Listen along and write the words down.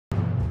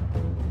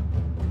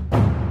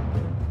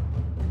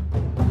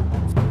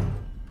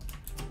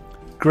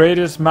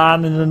greatest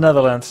man in the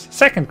Netherlands.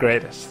 Second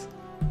greatest.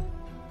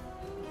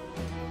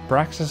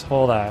 Braxis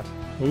Holdout.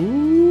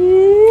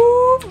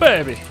 Ooh,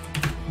 baby.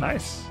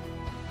 Nice.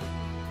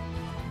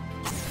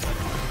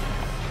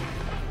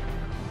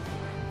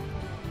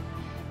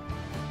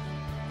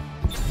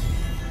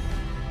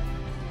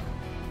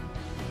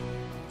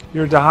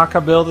 Your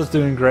Dahaka build is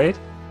doing great.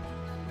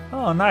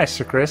 Oh, nice,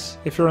 Sir Chris.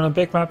 If you're on a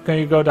big map, can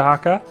you go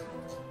Dahaka?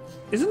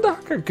 Isn't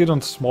Dahaka good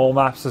on small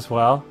maps as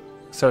well?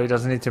 So he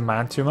doesn't need to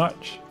man too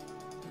much.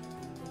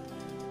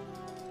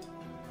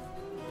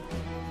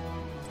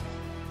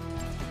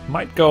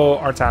 Might go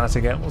Artanis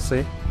again, we'll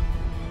see.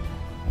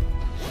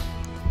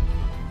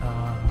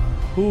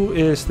 Who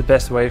is the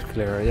best wave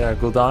clearer? Yeah,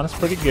 Gul'dan is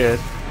pretty good.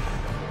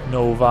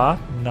 Nova,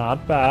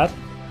 not bad.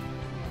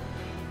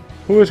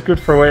 Who is good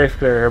for wave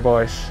clear here,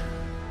 boys?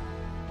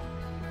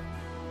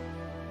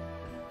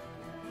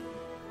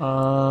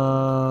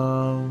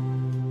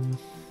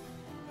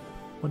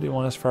 What do you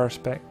want as far as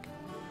spec?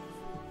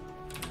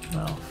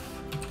 No.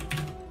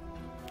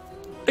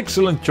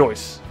 Excellent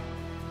choice.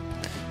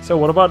 So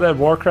what about that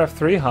Warcraft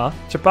 3, huh?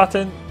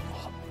 Chapatin,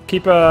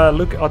 keep a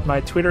look at my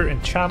Twitter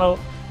and channel,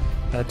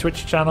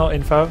 Twitch channel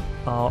info.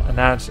 I'll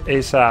announce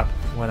ASAP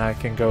when I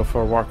can go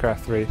for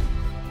Warcraft 3.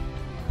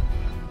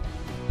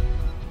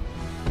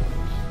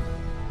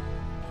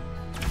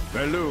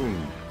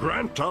 Balloon,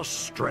 grant us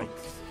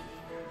strength.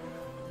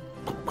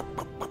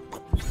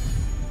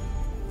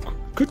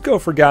 Could go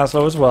for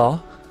Gaslow as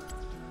well.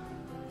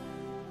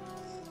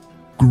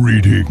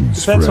 Greetings,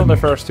 Depends on the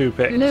friend. first two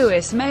picks.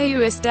 Lewis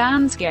Mayus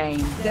dance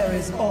game. There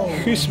is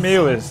always Guus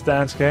Meeuwis,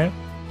 dance game.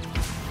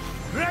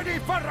 Ready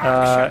for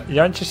action.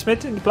 Jantje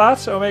Smit in de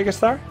plaats, Omega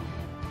Star.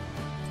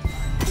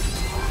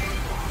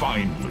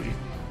 Finally.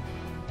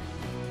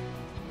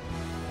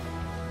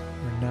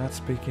 We're not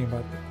speaking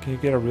about... Can you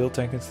get a real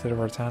tank instead of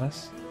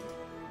Artanis?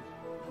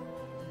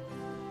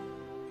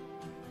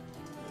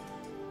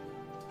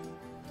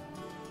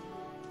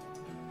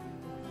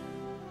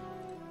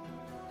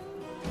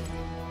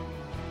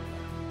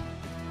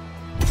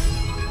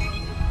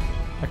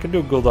 I can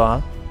do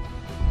Gul'dan.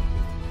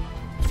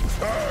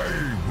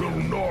 I will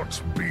not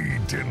be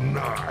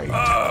denied.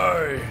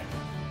 Aye.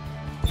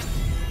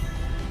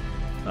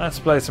 Let's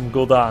play some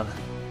Gul'dan.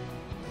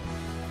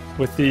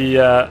 With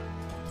the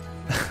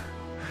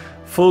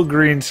full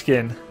green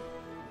skin.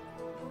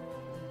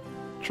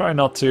 Try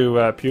not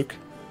to puke.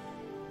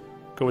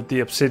 Go with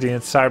the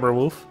Obsidian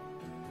Cyberwolf.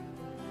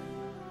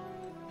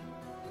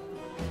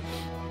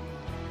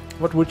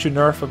 What would you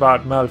nerf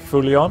about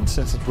Malfurion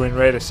since its win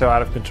rate is so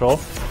out of control?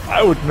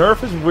 I would nerf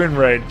his win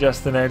rate,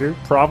 Justinator.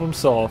 Problem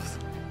solved.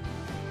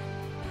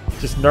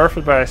 Just nerf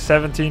it by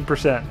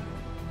 17%.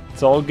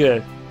 It's all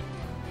good.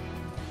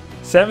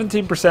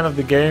 17% of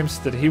the games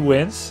that he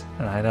wins,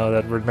 and I know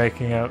that we're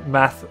making a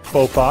math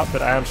faux pas,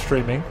 but I am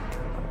streaming.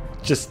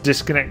 Just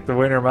disconnect the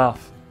winner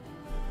mouth.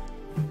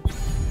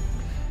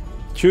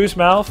 Choose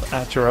mouth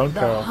at your own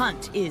peril. the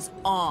hunt is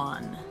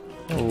on.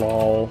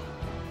 Lol.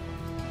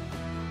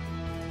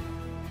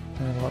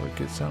 And a lot of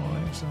good solo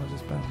laners, so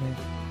just bad me.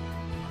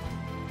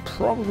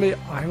 Probably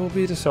I will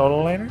be the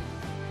solo laner.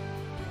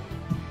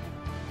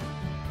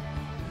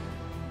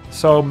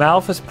 So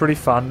Malf is pretty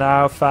fun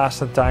now.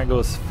 Fast and Tangle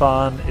is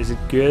fun. Is it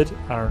good?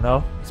 I don't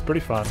know. It's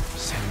pretty fun.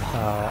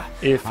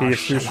 If he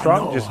is too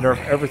strong, just nerf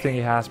everything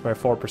he has by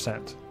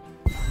 4%.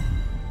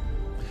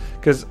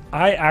 Because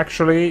I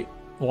actually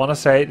want to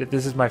say that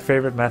this is my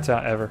favorite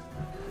meta ever.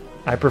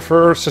 I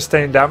prefer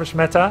sustain damage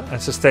meta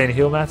and sustain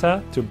heal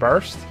meta to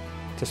burst,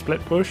 to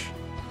split push,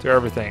 to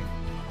everything.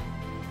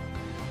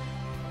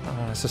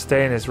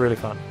 Sustain is really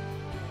fun.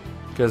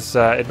 Because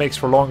it makes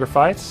for longer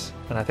fights,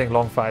 and I think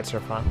long fights are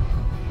fun.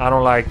 I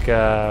don't like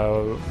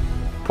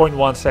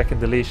 0.1 second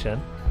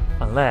deletion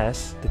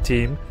unless the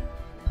team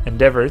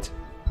endeavored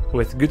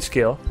with good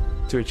skill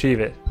to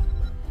achieve it.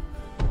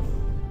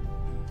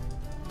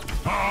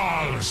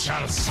 All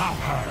shall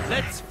suffer.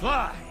 Let's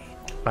fly.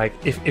 Like,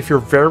 if you're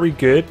very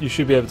good, you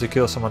should be able to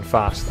kill someone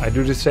fast. I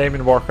do the same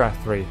in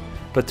Warcraft 3.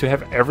 But to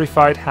have every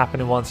fight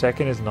happen in 1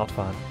 second is not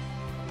fun.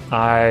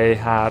 I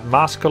had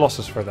Mass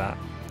Colossus for that.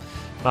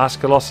 Mass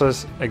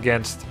Colossus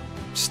against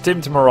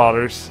Stimmed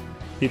Marauders.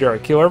 Either I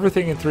kill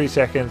everything in 3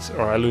 seconds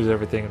or I lose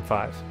everything in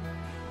 5.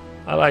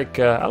 I like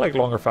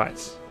longer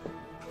fights.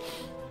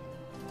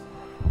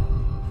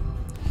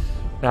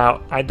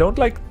 Now, I don't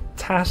like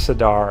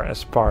Tassadar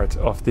as part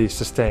of the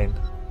sustain,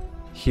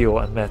 heal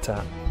and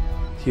meta,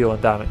 heal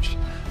and damage.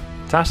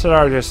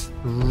 Tassadar just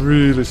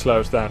really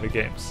slows down the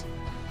games.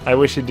 I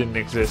wish it didn't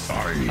exist.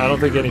 I don't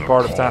think any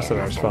part of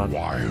Tassadar is fun,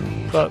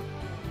 but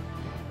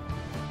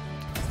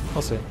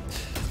we'll see.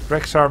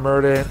 Rexar,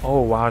 Murden.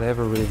 Oh wow, they have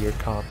a really good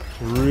comp.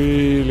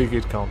 Really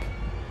good comp.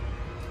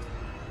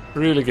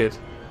 Really good.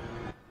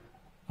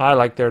 I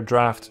like their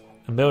draft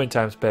a million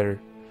times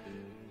better.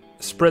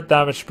 Spread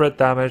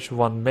damage,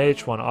 one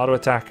mage, one auto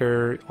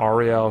attacker,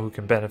 Ariel who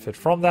can benefit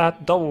from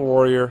that, double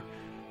warrior,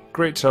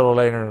 great solo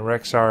laner and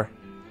Rexar.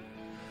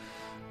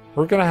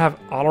 We're gonna have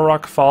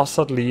Alarak,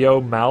 Falstad, Leo,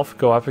 Malf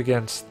go up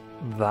against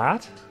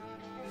that.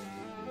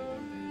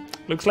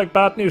 Looks like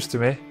bad news to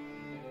me.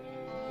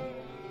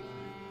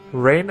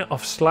 Reign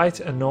of Slight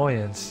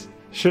Annoyance.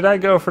 Should I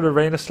go for the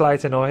Reign of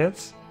Slight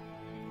Annoyance?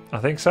 I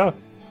think so.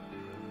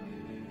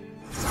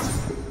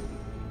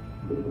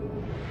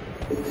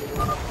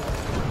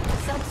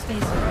 Subspace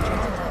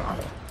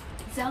detected.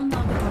 Cell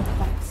number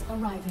artifacts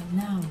arriving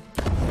now.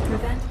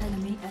 Prevent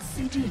enemy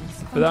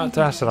SCGs. Without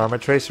Tassadar, my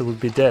Tracer would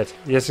be dead.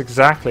 Yes,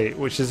 exactly.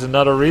 Which is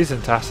another reason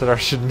Tassadar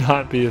should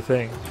not be a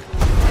thing.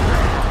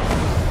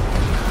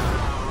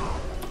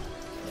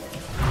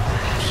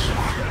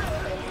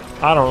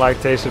 I don't like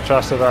Taster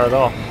Trustadar at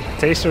all.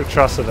 Taster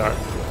Trustadar.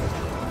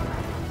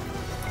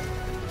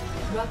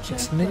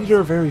 It's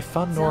neither very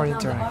fun nor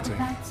interactive.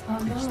 Artifacts are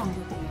no longer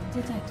being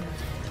detected.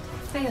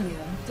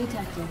 Failure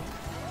detected.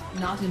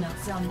 Not enough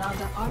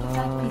Zelnaga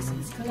artifact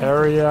pieces collected.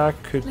 Area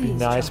could be Please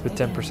nice, try but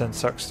again. 10%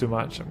 sucks too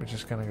much. I'm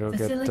just gonna go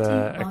Facility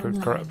get Echoed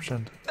online.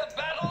 Corruption. The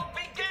battle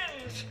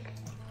begins!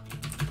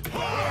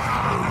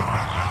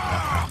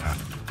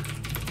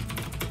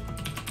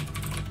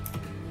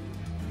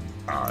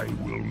 I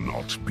will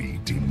not be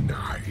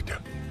denied.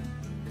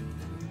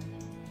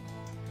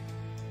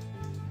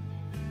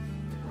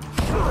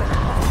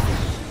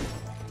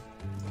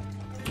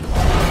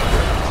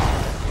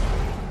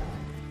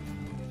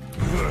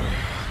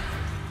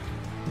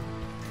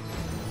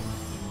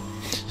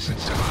 The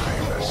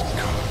time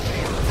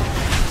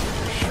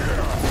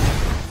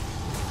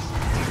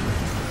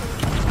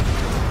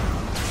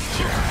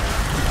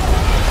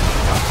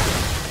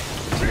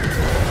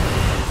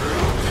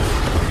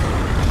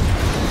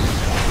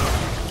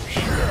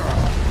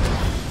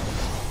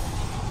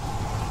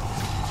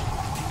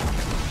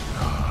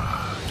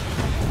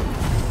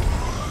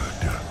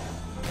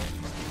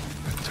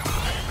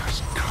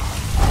has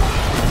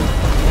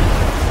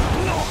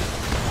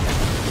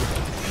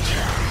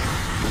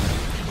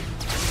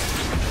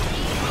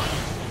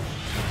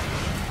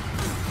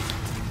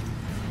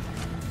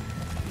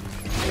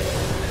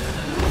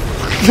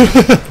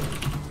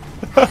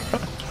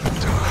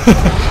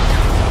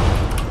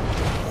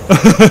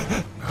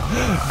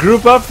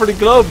Group up for the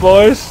globe,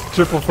 boys!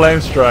 Triple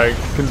flame strike,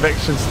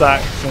 conviction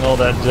stacks, and all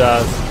that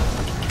jazz.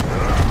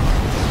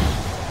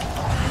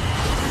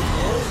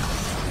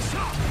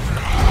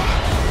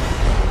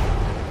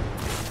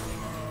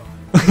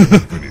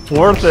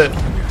 Worth it.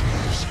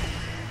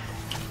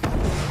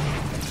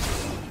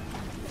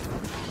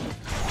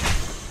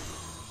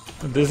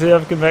 Does he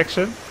have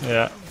convection?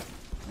 Yeah.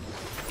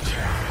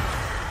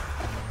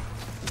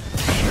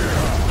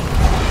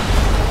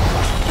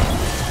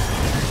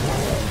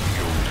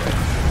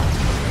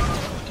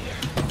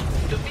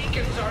 The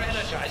beacons are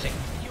energizing.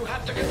 You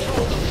have to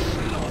control them.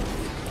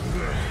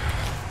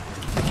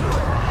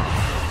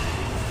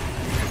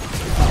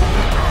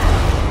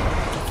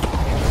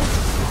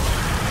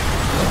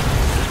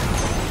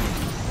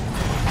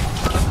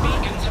 The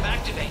beacons have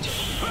activated.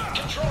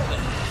 Control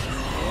them.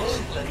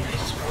 Let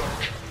this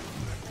work.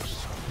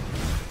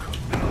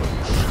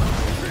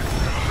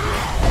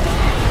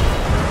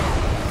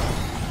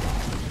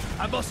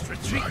 I must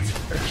retreat.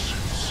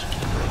 essence.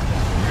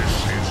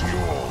 This is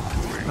your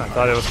doing. I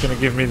thought it was gonna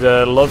give me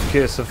the love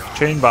kiss of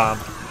Chain Bomb.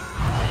 This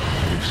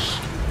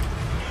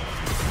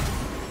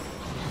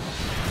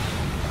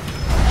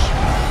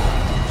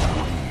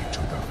lead to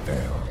the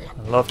bell.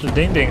 I love the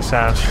ding ding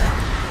sound.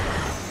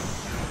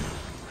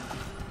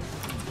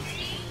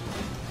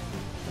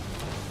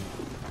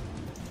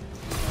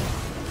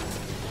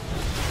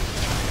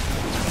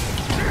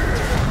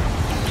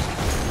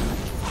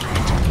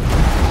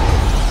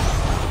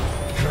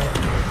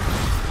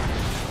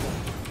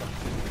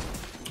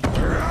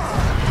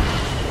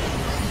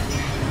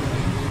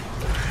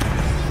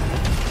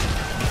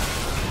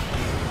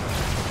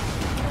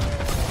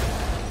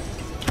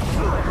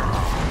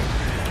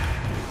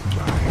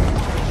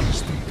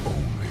 Is the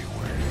only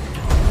way.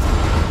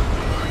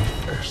 My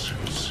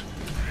essence.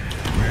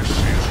 This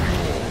is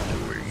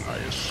your doing. I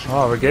assume.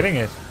 Oh, we're getting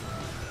it.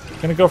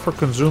 Gonna go for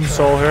Consume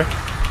Soul here.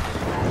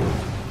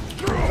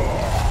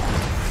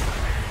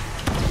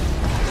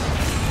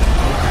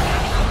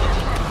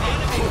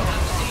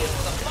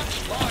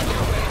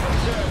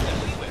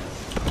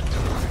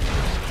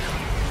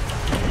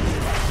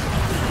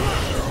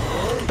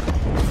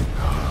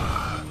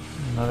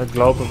 Another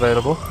globe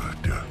available.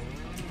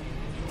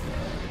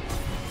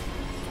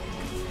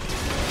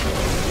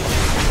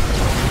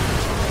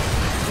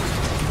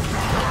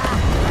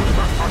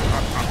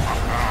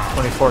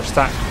 24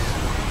 stack. I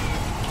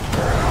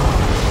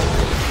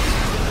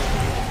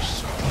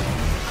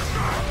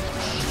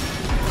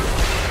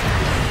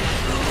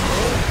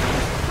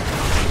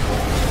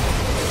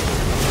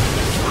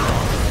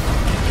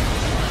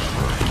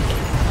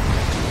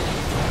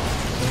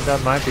think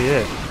that might be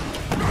it.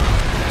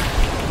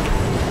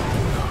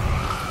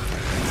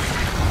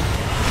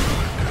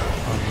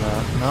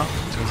 No,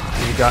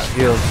 he got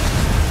healed.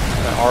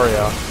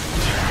 Aria.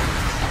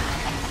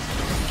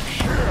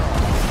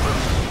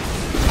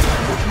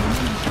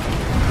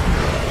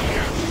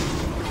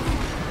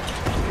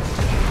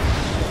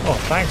 Oh,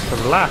 thanks for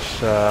the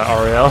lash,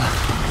 Ariel.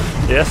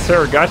 Yes,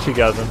 sir, got you,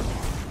 Gul'dan.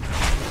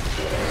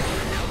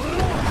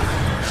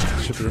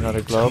 Should be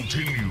another globe.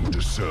 Continue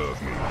to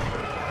serve me.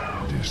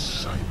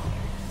 Disciple.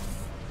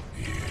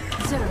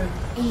 Zero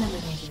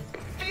eliminated.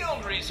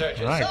 Field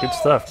researchers. Alright, good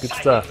stuff, good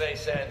stuff. They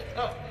said.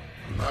 Oh,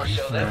 I'll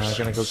show them I'm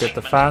gonna go get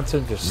the treatment.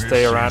 fountain, just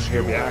stay This around is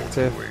here, be your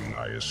active. doing,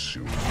 I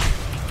assume. My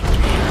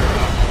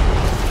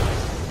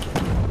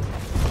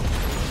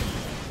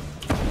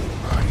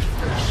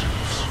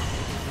essence.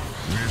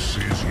 This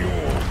is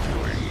your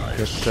doing, I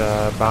Get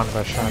bound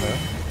by shadow.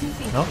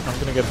 No, I'm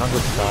gonna get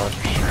 100 power.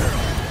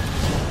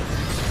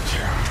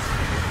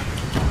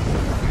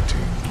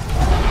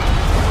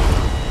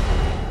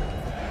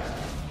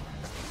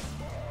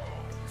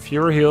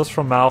 Fewer heals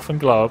from Malf and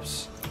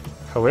globes.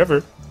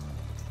 However,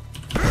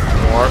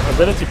 more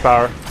ability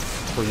power.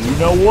 For you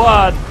know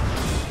what?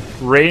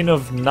 Reign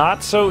of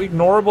not so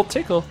ignorable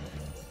tickle.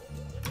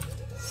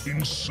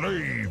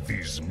 Enslave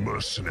these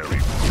mercenary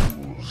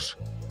fools.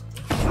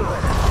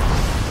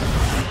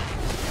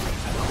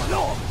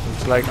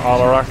 Looks like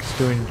Alarak's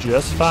doing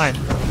just fine.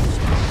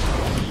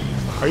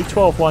 Are you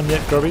 12-1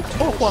 yet, Grubby?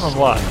 12-1 on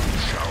what?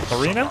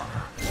 Arena?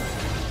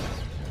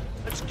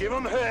 Let's give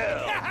them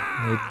hell.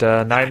 Need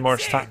 9 more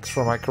stacks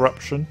for my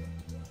corruption.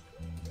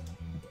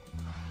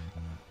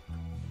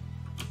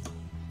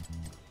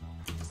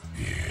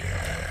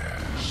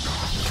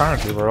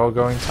 Apparently we're all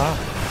going top.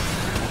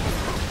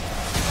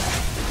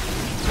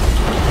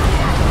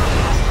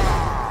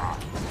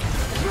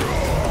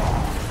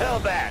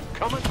 Hellbat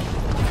coming.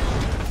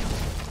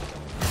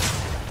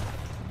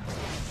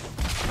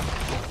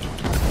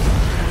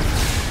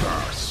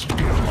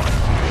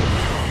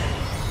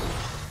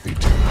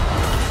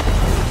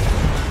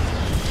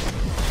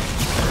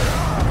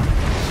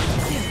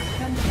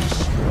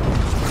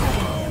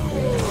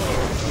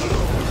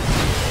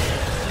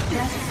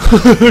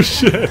 Oh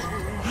shit!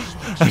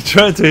 I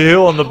tried to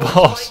heal on the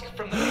boss,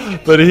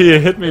 but he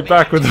hit me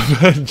back with a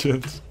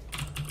vengeance.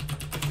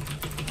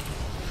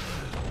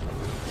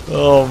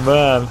 Oh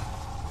man.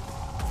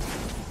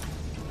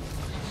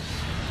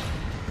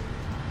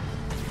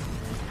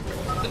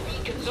 The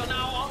beacons are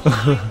now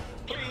online.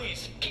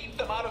 Please keep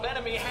them out of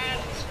enemy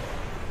hands.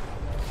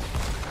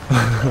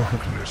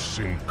 Darkness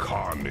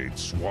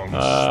incarnates once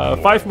more.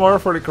 5 more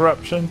for the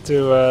corruption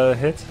to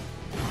hit.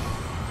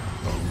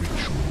 A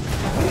ritual.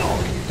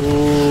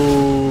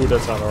 Ooh,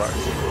 that's not alright.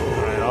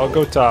 Alright, I'll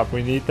go top.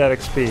 We need that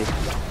XP.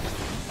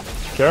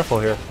 Careful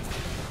here.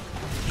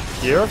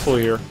 Careful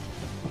here.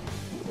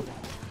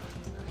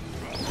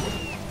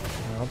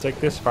 I'll take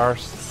this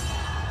first.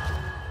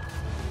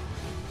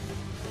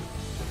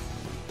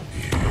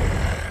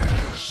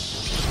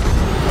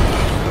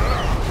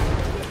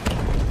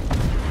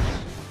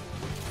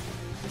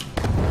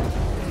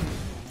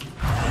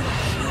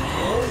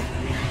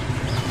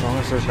 As long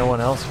as there's no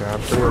one else here, I'm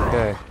pretty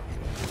okay.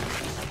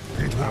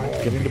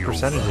 Getting the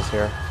percentages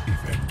here.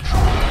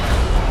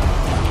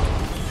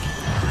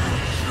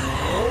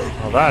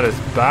 Oh, that is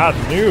bad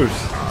news.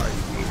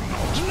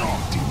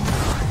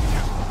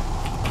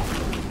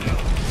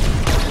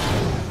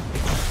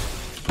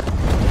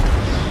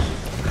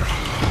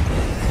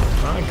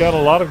 I got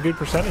a lot of good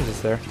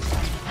percentages there.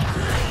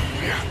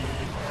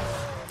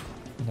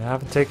 And I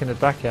haven't taken it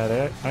back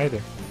yet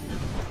either.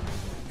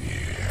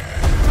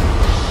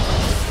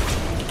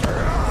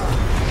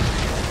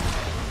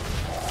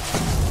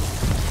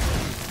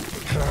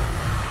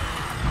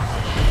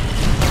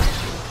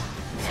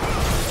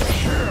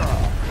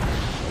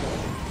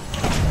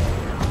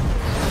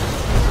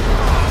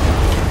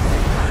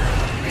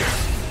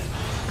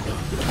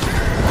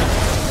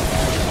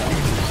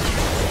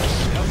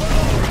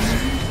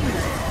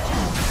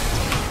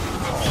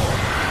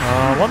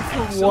 One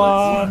for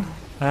one,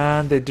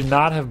 and they do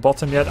not have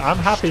bottom yet. I'm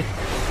happy.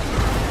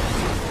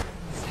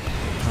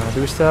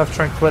 Do we still have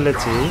tranquility?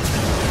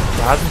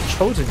 He hasn't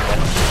chosen yet,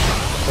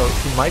 so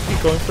he might be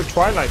going for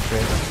Twilight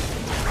Train.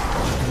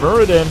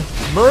 Muradin,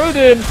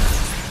 Muradin,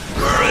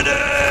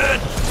 Muradin.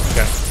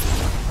 Okay,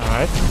 all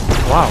right.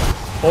 Wow.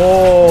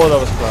 Oh, that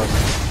was close.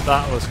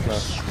 That was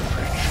close.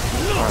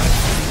 All right,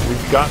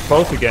 we've got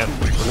both again.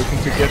 We're looking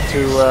to get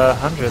to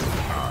 100.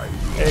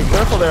 Hey,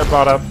 careful there,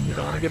 bottom. You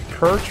don't want to get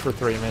perched for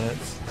 3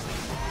 minutes.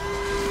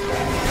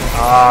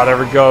 Ah, there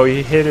we go.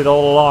 He hit it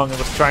all along. It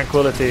was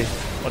tranquility.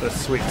 What a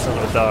sweet son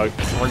of a dog.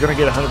 And we're going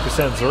to get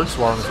 100% Zerg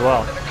Swarm as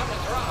well.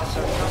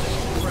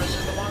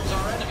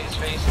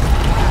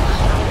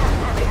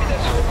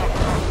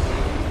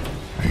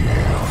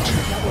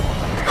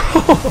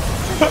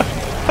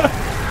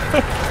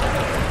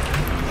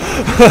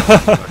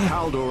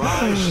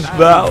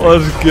 That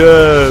was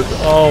good.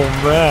 Oh,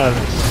 man.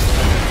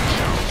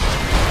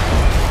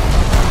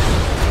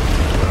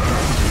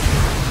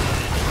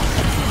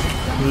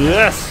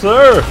 Yes,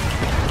 sir!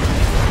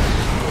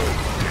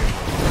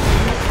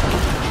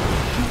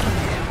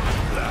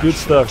 Good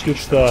stuff, good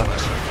stuff.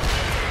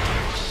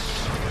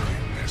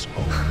 Has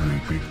only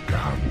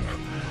begun.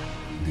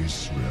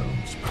 This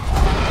realm's power.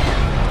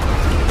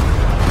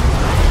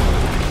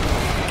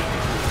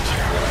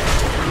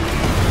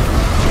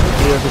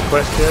 Do you have the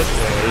quest yet?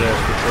 Yeah, he has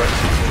the quest.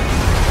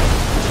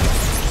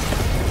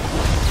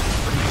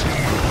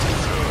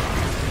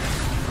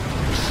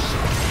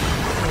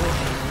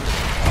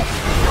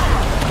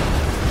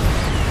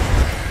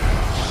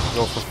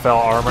 fell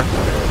armor.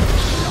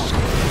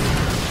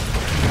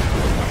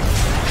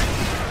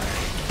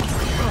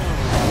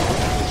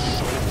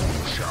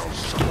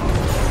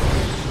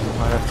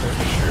 Might have to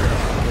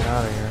get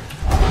out of here.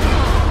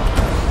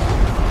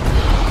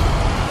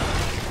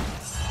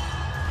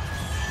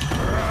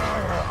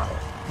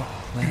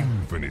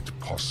 Infinite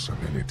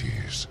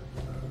possibilities.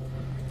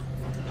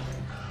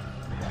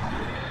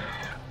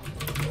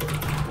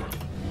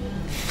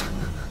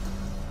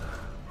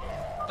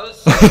 The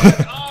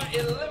Zerg are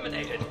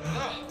eliminated.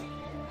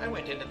 I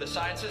went into the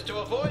sciences to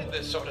avoid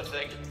this sort of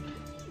thing.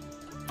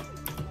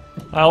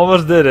 I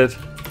almost did it.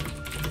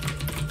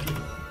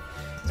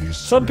 This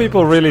Some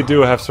people really do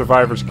have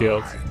survivor's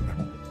guilt.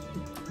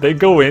 They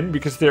go in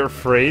because they're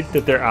afraid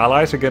that their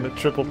allies are gonna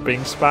triple ping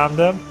spam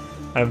them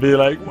and be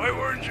like, why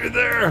weren't you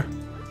there?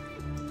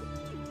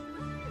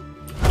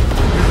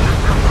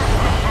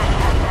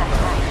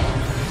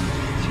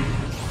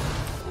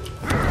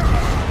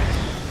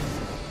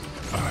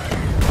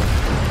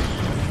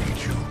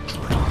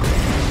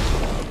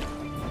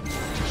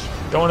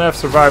 Don't have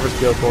survivor's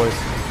guilt, boys.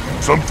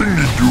 Something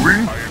needs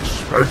doing?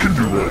 I can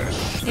do that.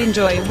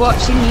 Enjoy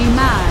watching you,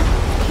 man.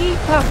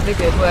 Keep up the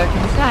good work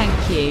and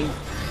thank you.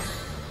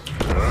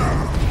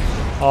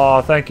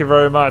 Oh, thank you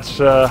very much,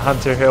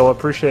 Hunter Hill.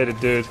 Appreciate it,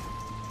 dude.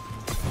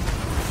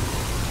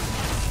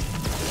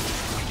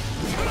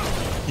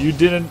 You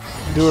didn't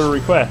do a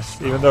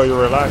request, even though you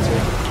were allowed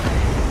to.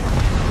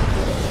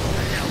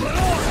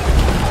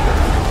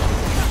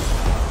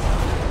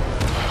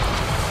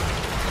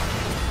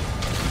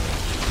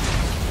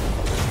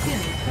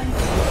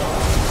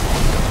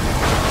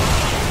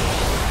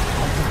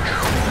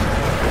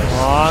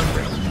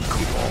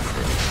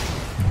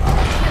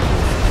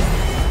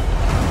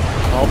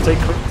 I'll take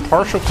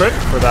partial crit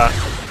for that.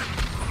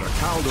 The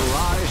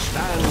Calderai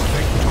stand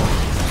victor.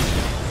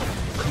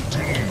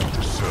 Continue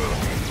to serve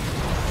me.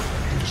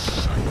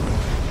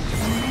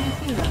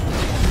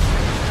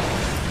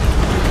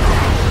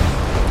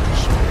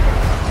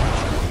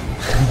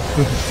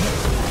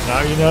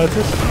 Now you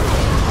notice.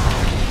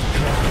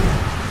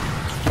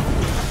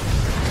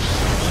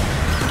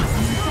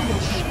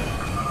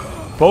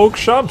 Poke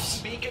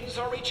shumps. Beacons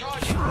are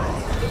recharging.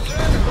 The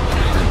Zerg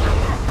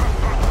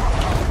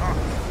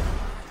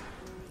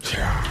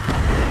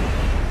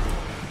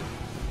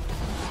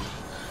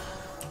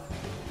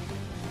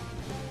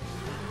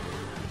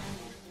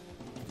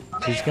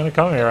He's gonna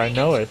come here, I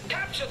know it.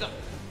 capture them.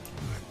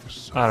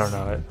 I don't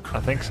know it. I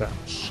think so.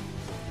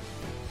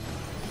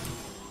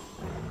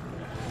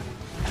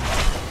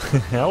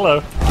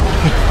 Hello.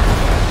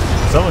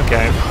 Someone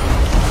came.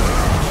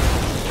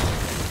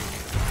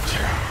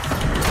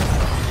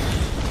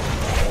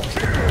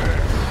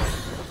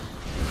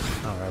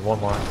 Alright, one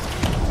more.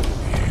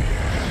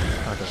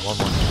 Okay, one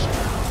more.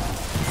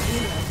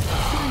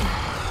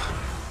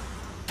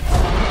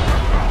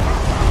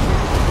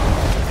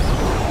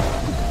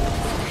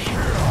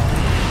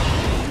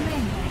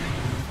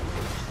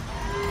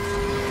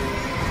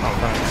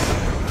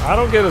 I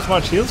don't get as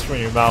much heals from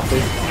you, Malfi.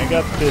 I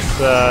got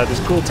this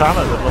cool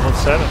talent at level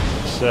 7,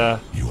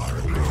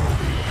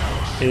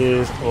 which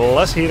is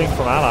less healing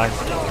from allies.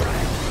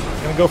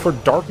 I'm gonna go for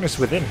Darkness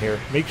Within here.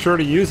 Make sure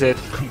to use it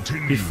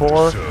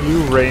before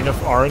you Reign of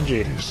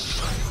RNG.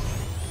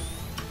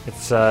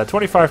 It's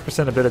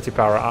 25% ability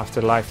power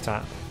after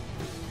lifetime.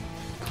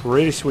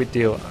 Pretty sweet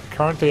deal.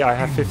 Currently I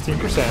have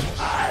 15%.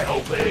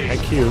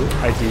 IQ,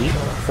 ID,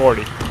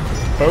 40.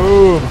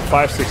 Boom!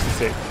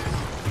 566.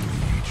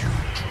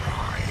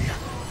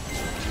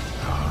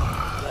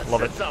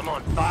 Love it. I'm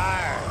on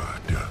fire.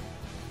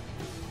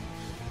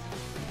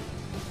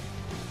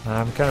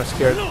 I'm kind of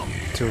scared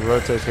to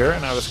rotate here,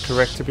 and I was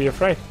correct to be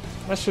afraid.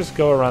 Let's just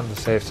go around the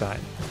safe side.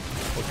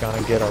 We're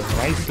gonna get our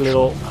nice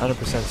little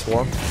 100%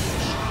 swarm.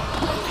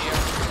 Oh dear,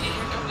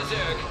 here come the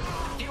Zerg.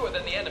 Fewer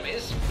than the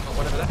enemies, or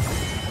whatever that.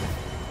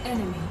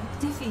 Enemy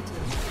defeated.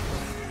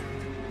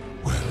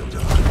 Well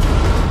done.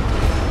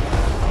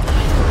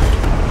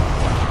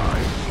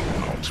 I will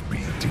not be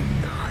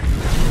denied.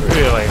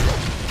 Really?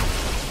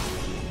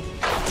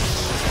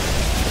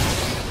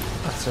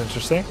 That's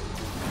interesting.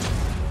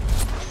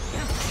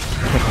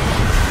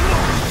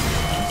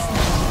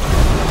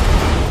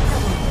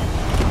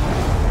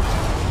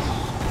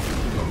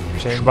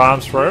 Chain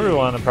bombs for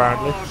everyone,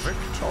 apparently.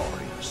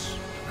 Victorious.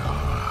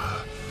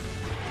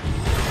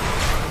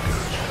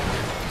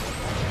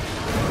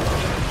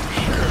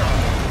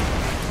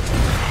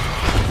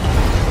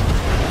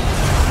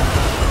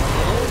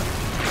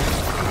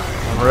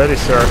 I'm ready,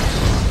 sir.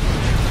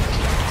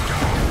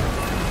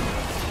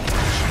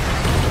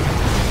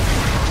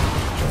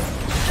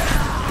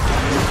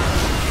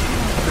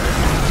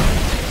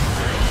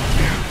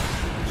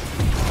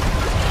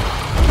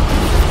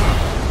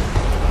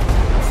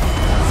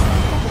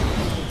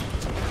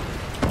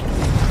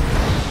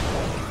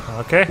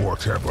 Okay.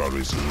 Whatever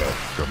is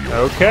left of your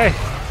Okay.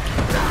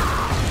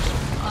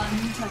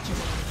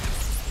 Untouchable.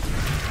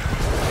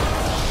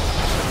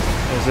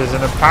 This is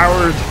an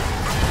empowered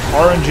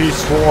RNG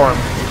swarm.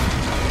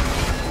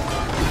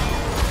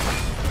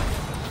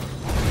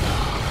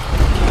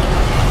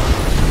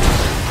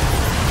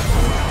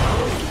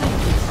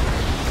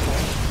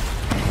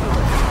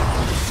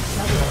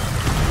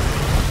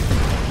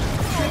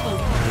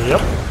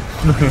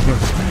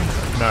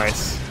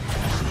 Nice.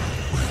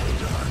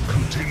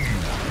 Continue.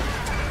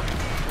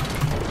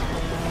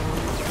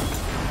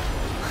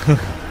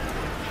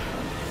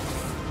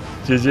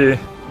 GG.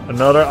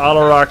 Another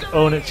Alarak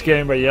Onage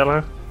game by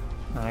Yellow.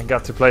 I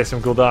got to play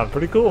some Gul'dan.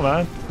 Pretty cool,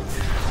 man.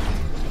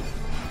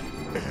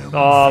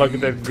 Oh, look at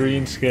that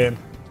green skin.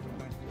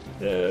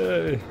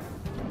 Yay.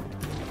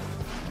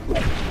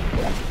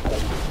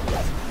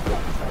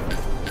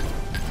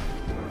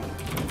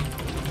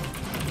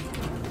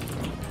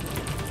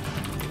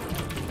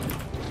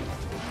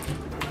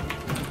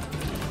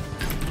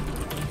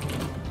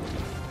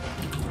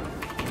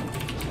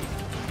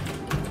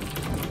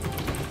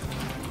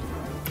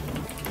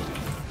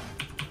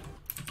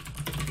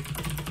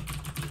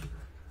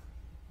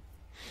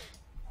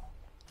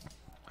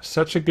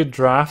 Such a good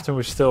draft and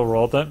we still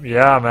rolled them.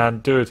 Yeah,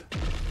 man, dude.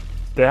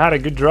 They had a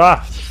good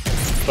draft.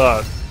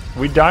 But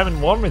we diamond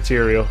 1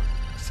 material.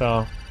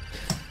 So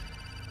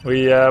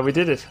we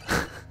did it.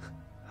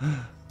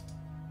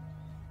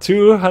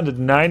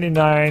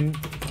 299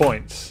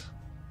 points.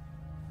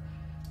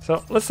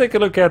 So let's take a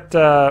look at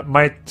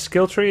my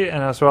skill tree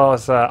and as well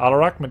as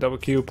Alarak, my double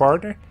Q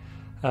partner.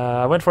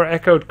 I went for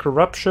Echoed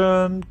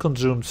Corruption,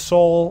 Consumed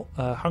Soul,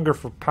 Hunger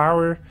for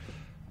Power,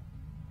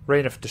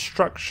 Reign of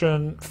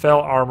Destruction, Fell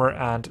Armor,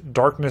 and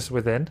Darkness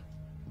Within.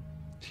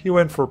 He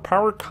went for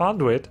Power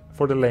Conduit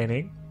for the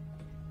laning.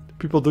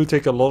 People do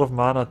take a lot of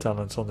mana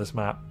talents on this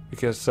map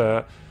because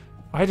I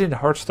did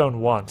Hearthstone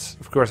once.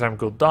 Of course, I'm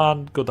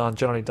Gul'dan. Gul'dan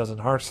generally doesn't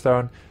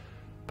Hearthstone,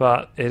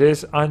 but it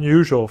is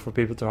unusual for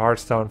people to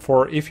Hearthstone.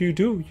 For if you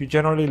do, you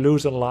generally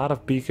lose a lot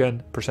of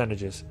beacon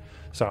percentages.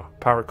 So,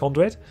 Power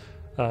Conduit,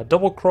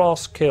 Double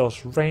Cross,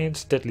 Chaos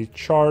Reigns, Deadly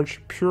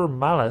Charge, Pure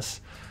Malice.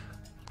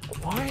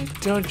 Why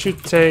don't you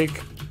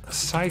take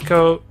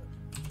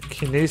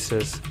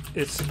Psychokinesis?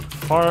 It's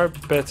far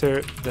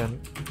better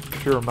than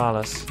Pure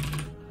Malice.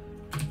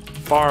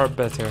 Far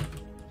better.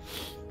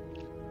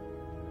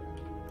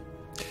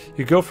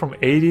 You go from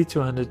 80 to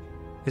 100.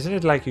 Isn't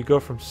it like you go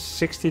from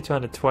 60 to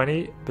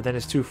 120, but then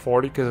it's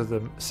 240 because of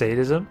the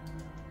sadism?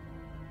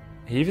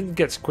 He even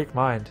gets Quick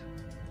Mind.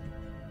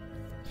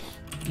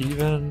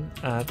 Even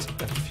at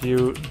a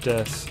few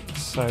deaths,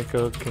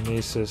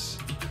 Psychokinesis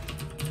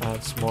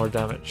adds more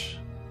damage.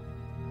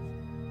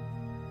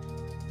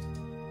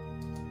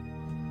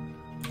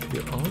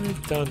 You only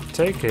don't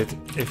take it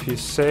if you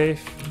save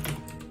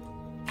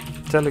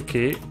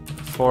Telekey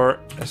for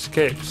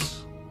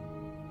escapes.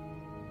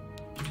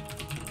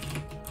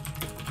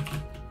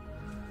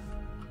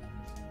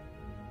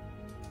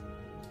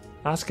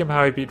 Ask him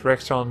how he beat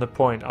Rexar on the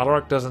point.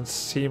 Alarak doesn't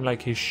seem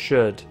like he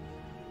should.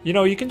 You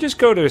know, you can just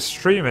go to his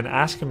stream and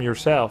ask him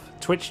yourself.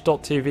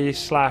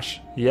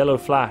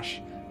 Twitch.tv/yellowflash.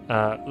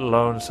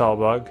 Lone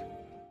Salbug.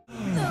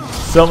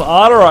 Some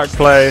Alarak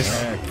plays.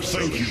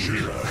 Thank you,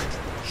 Shira.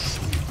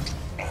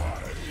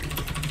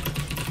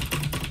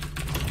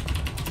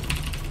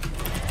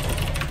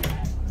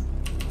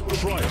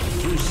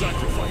 Triumph through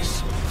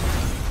sacrifice.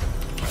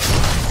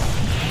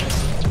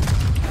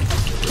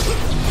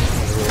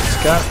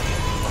 Scat.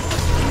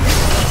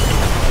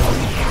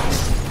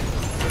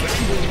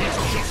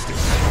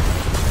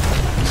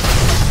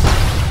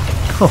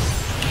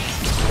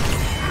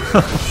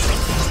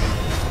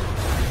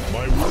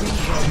 My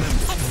wounds are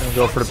meant I'm gonna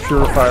go for the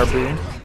Purifier Beam.